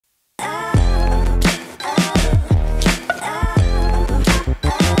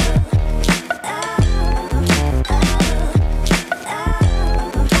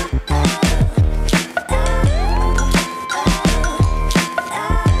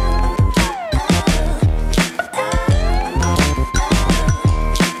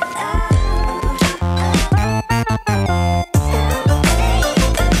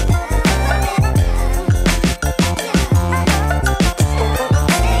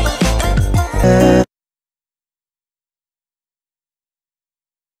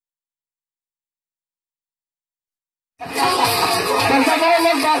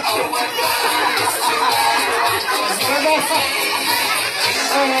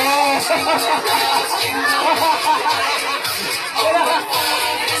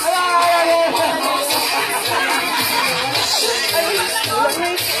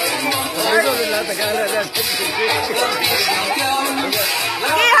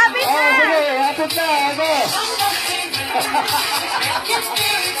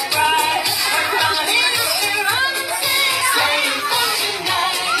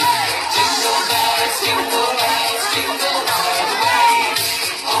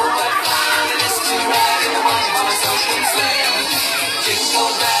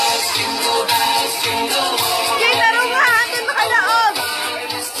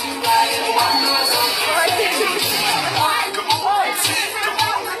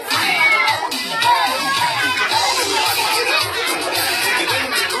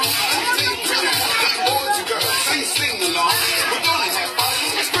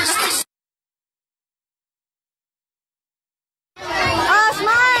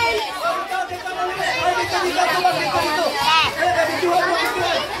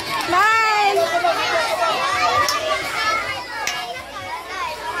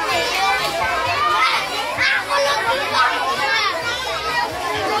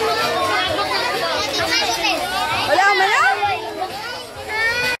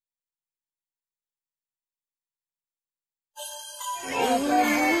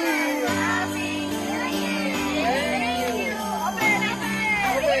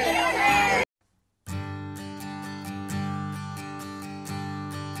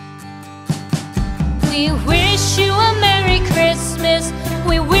We wish you a Merry Christmas.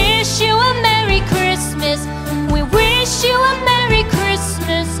 We wish you a Merry Christmas. We wish you a Merry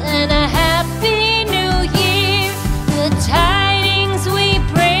Christmas and a Happy New Year. The tidings we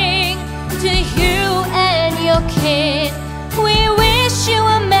bring to you and your kid. We wish you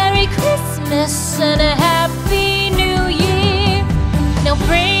a Merry Christmas and a Happy New Year. Now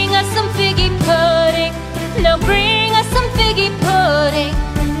bring us some figgy pudding. Now bring us some figgy pudding.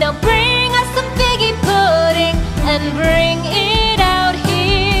 Now bring us some figgy pudding and bring it out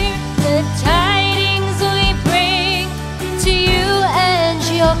here. The tidings we bring to you and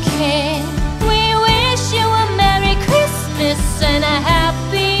your king.